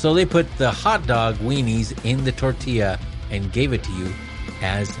tortillas. So they put the hot dog weenies in the tortilla and gave it to you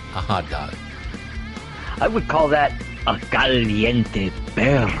as a hot dog. I would call that a caliente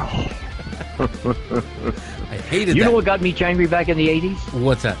perro. I hated that. You know what got me angry back in the 80s?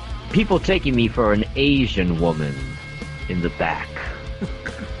 What's that? People taking me for an Asian woman in the back.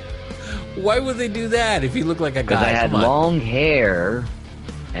 Why would they do that if you look like a guy? Because I had long hair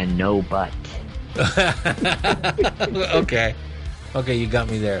and no butt. Okay, you got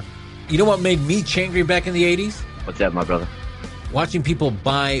me there. You know what made me changry back in the 80s? What's that, my brother? Watching people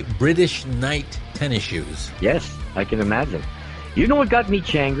buy British Knight tennis shoes. Yes, I can imagine. You know what got me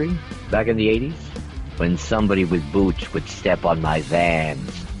changry back in the 80s? When somebody with boots would step on my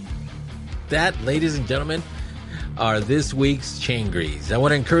Vans. That, ladies and gentlemen, are this week's Changries. I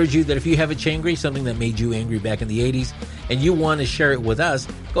want to encourage you that if you have a Changry, something that made you angry back in the 80s, and you want to share it with us,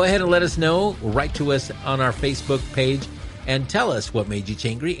 go ahead and let us know. Write to us on our Facebook page and tell us what made you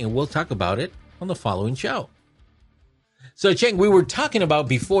Changry, and we'll talk about it on the following show. So, Chang, we were talking about,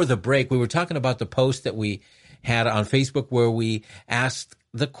 before the break, we were talking about the post that we had on Facebook where we asked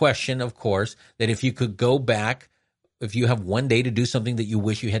the question, of course, that if you could go back, if you have one day to do something that you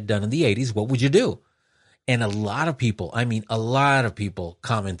wish you had done in the 80s, what would you do? And a lot of people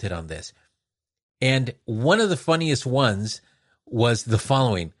commented on this. And one of the funniest ones was the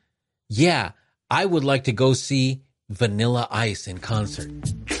following. Yeah, I would like to go see Vanilla Ice in concert.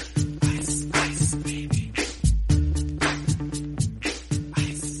 Ice, ice, baby.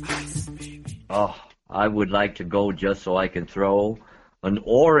 Ice, ice, baby. Oh, I would like to go just so I can throw an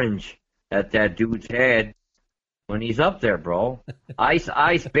orange at that dude's head when he's up there, bro. Ice,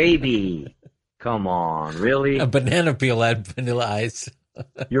 ice, baby. Come on, really? A banana peel at Vanilla Ice.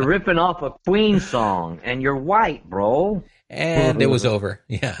 You're ripping off a Queen song, and you're white, bro. And it was over.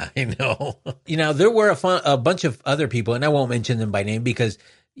 Yeah, I know. You know, there were a bunch of other people, and I won't mention them by name because,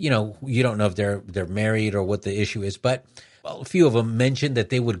 you know, you don't know if they're married or what the issue is. But a few of them mentioned that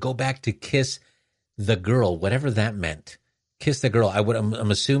they would go back to kiss the girl, whatever that meant. Kiss the girl.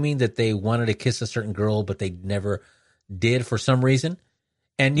 I'm assuming that they wanted to kiss a certain girl, but they never did for some reason.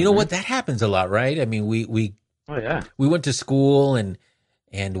 And you know what? That happens a lot, right? I mean, we went to school and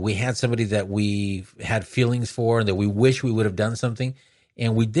we had somebody that we had feelings for and that we wish we would have done something,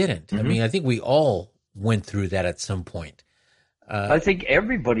 and we didn't. Mm-hmm. I mean, I think we all went through that at some point. I think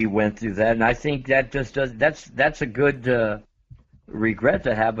everybody went through that, and I think that just does. That's a good regret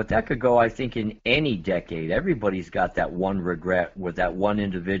to have, but that could go, I think, in any decade. Everybody's got that one regret with that one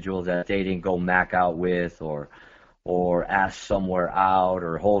individual that they didn't go mac out with, or ask somewhere out,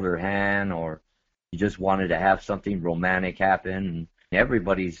 or hold her hand, or you just wanted to have something romantic happen.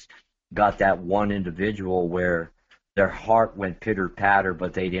 Everybody's got that one individual where their heart went pitter-patter,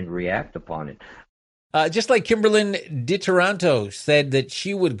 but they didn't react upon it. Just like Kimberlyn Di Toronto said that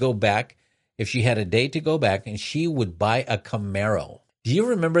she would go back if she had a day to go back, and she would buy a Camaro. Do you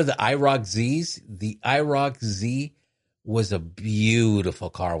remember the IROC Zs? The IROC Z was a beautiful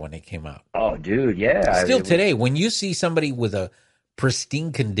car when it came out. Oh, dude, yeah. Still today, when you see somebody with a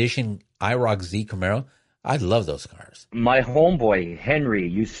pristine condition IROC Z Camaro, I love those cars. My homeboy, Henry,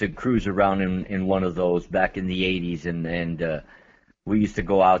 used to cruise around in one of those back in the 80s, and we used to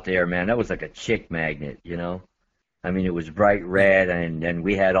go out there, man. That was like a chick magnet, you know? I mean, it was bright red, and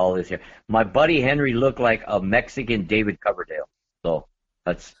we had all this here. My buddy Henry looked like a Mexican David Coverdale. So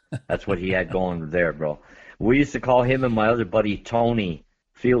that's what he had going there, bro. We used to call him and my other buddy Tony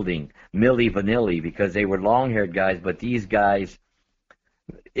Fielding Milli Vanilli because they were long-haired guys, but these guys,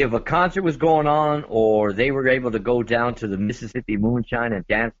 if a concert was going on or they were able to go down to the Mississippi Moonshine and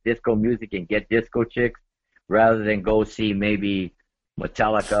dance disco music and get disco chicks rather than go see maybe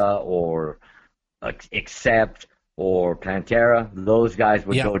Metallica or Accept or Pantera, those guys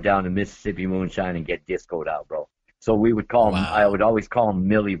would go down to Mississippi Moonshine and get discoed out, bro. So we would call him, I would always call him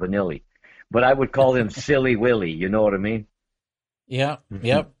Milli Vanilli. But I would call him Silly Willy, you know what I mean? Yeah,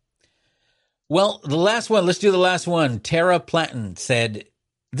 yep. Well, the last one, let's do the last one. Tara Platten said,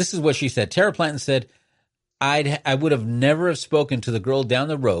 this is what she said. Tara Platten said, I would have never have spoken to the girl down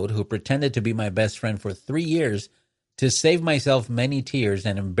the road who pretended to be my best friend for 3 years to save myself many tears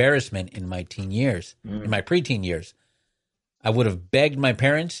and embarrassment in my teen years, in my preteen years. I would have begged my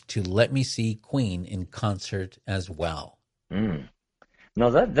parents to let me see Queen in concert as well. No,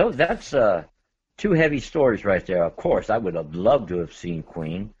 that's two heavy stories right there. Of course, I would have loved to have seen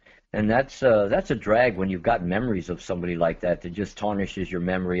Queen. And that's a drag when you've got memories of somebody like that just tarnishes your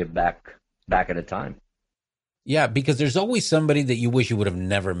memory of back at a time. Yeah, because there's always somebody that you wish you would have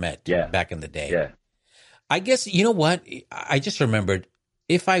never met back in the day. Yeah. I guess, you know what? I just remembered,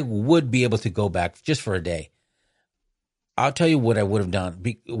 if I would be able to go back just for a day, I'll tell you what I would have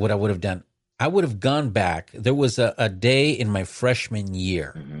done. I would have gone back. There was a day in my freshman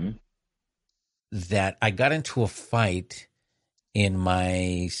year that I got into a fight in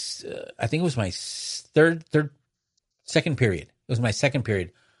my, I think it was my second period. It was my second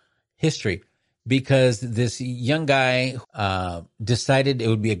period, history, because this young guy decided it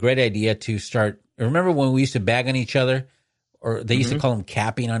would be a great idea to start. Remember when we used to bag on each other, or they used to call them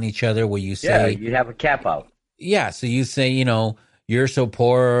capping on each other, where you say, you'd have a cap out. Yeah, so you say, you're so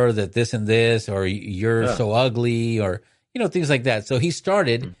poor that this and this, or you're so ugly, or things like that. So he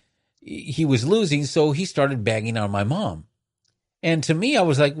started. He was losing, so he started bagging on my mom. And to me, I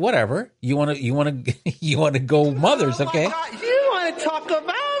was like, whatever. You want to go mothers, okay? You want to talk about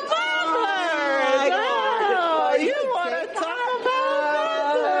mothers? Oh, you want to talk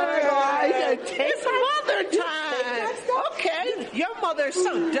about mothers? It's mother time. Okay, your mother's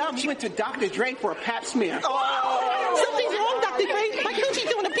so dumb. She went to Dr. Dre for a pap smear. Oh, something's wrong, Dr. Dre. Why couldn't she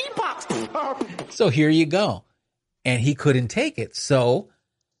doing a beatbox? So here you go. And he couldn't take it. So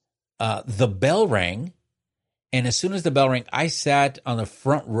the bell rang. And as soon as the bell rang, I sat on the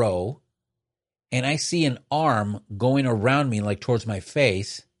front row, and I see an arm going around me, like towards my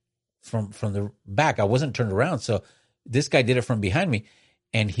face from the back. I wasn't turned around. So this guy did it from behind me,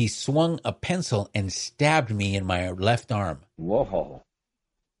 and he swung a pencil and stabbed me in my left arm. Whoa.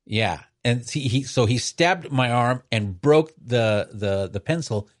 Yeah. And he stabbed my arm and broke the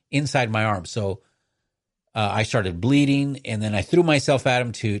pencil inside my arm. So I started bleeding, and then I threw myself at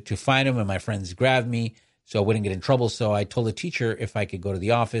him to find him, and my friends grabbed me so I wouldn't get in trouble. So I told the teacher if I could go to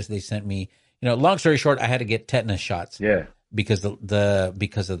the office. They sent me, long story short, I had to get tetanus shots. Yeah. Because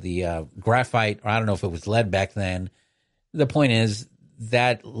because of the graphite, or I don't know if it was lead back then. The point is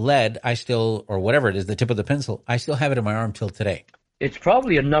that lead, or whatever it is, the tip of the pencil, I still have it in my arm till today. It's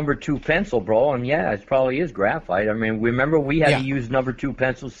probably a number 2 pencil, bro, and it probably is graphite. I mean, remember we had to use number 2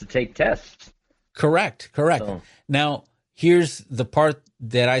 pencils to take tests. Correct. So. Now, here's the part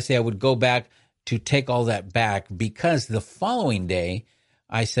that I say I would go back to take all that back, because the following day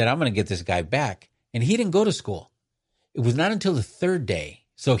I said, I'm going to get this guy back. And he didn't go to school. It was not until the third day.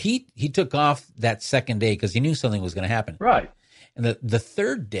 So he took off that second day because he knew something was going to happen. Right. And the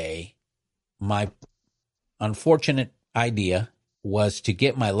third day, my unfortunate idea was to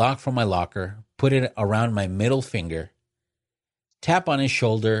get my lock from my locker, put it around my middle finger, tap on his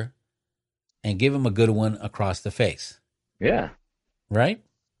shoulder, and give him a good one across the face. Yeah. Right?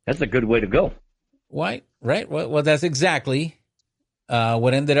 That's a good way to go. Why? Right? Well, that's exactly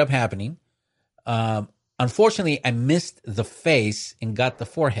what ended up happening. Unfortunately, I missed the face and got the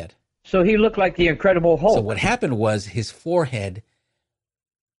forehead. So he looked like the Incredible Hulk. So what happened was his forehead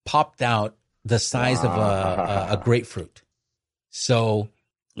popped out the size of a grapefruit. So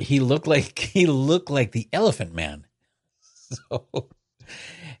he looked like the Elephant Man. So,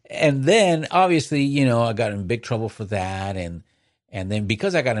 and then obviously, I got in big trouble for that, and then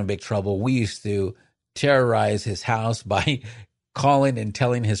because I got in big trouble, we used to terrorize his house by calling and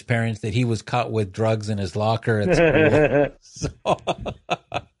telling his parents that he was caught with drugs in his locker at school.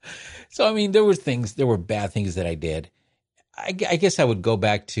 So I mean, there were bad things that I did. I guess I would go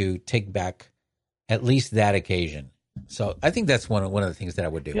back to take back at least that occasion. So I think that's one of the things that I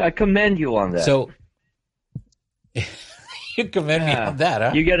would do. Yeah, I commend you on that. So you commend me on that,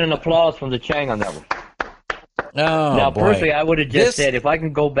 huh? You get an applause from the Chang on that one. Oh, now, boy. personally, I would have just said, if I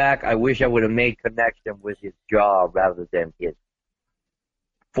can go back, I wish I would have made connection with his jaw rather than his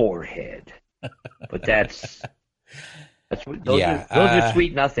forehead. But those are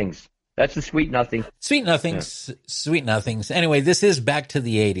sweet nothings. That's the sweet nothing. Sweet nothings. Yeah. Sweet nothings. Anyway, this is Back to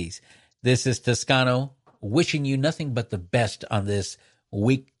the 80s. This is Toscano wishing you nothing but the best on this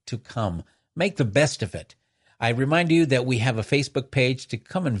week to come. Make the best of it. I remind you that we have a Facebook page to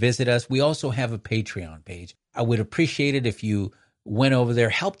come and visit us. We also have a Patreon page. I would appreciate it if you went over there,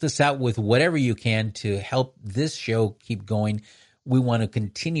 helped us out with whatever you can to help this show keep going. We want to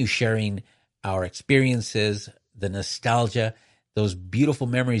continue sharing our experiences, the nostalgia, those beautiful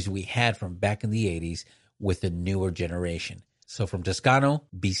memories we had from back in the 80s with the newer generation. So from Toscano,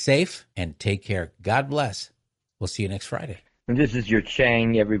 be safe and take care. God bless. We'll see you next Friday. And this is your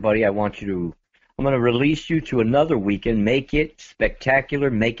Chang, everybody. I'm going to release you to another weekend. Make it spectacular.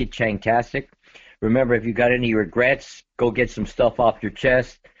 Make it Changtastic. Remember, if you got any regrets, go get some stuff off your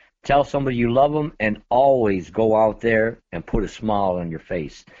chest. Tell somebody you love them, and always go out there and put a smile on your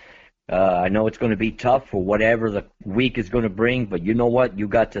face. I know it's going to be tough for whatever the week is going to bring, but you know what? You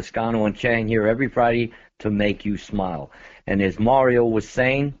got Toscano and Chang here every Friday to make you smile. And as Mario was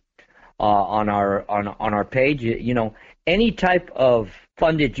saying on our page, you know, any type of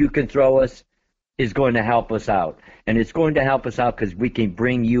fund that you can throw us is going to help us out. And it's going to help us out because we can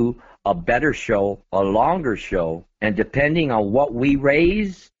bring you a better show, a longer show, and depending on what we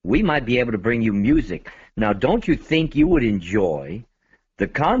raise, we might be able to bring you music. Now, don't you think you would enjoy the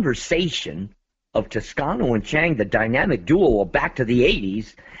conversation of Toscano and Chang, the dynamic duo of back to the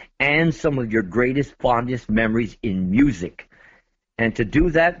 80s, and some of your greatest, fondest memories in music? And to do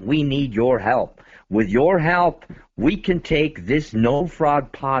that, we need your help. With your help, we can take this No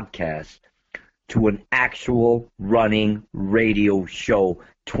Fraud podcast to an actual running radio show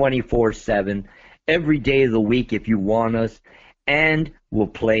 24/7, every day of the week if you want us, and we'll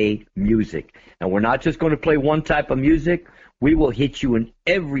play music. And we're not just going to play one type of music. We will hit you in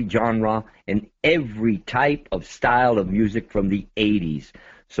every genre and every type of style of music from the 80s.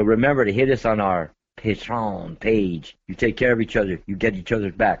 So remember to hit us on our Patreon page. You take care of each other. You get each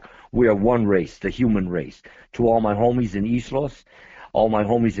other's back. We are one race, the human race. To all my homies in Islos, all my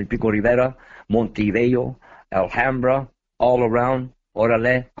homies in Pico Rivera, Montebello, Alhambra, all around,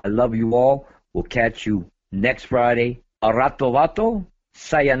 orale, I love you all. We'll catch you next Friday. A rato vato,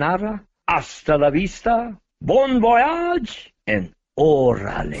 sayonara, hasta la vista, bon voyage, and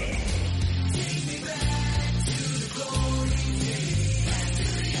orale.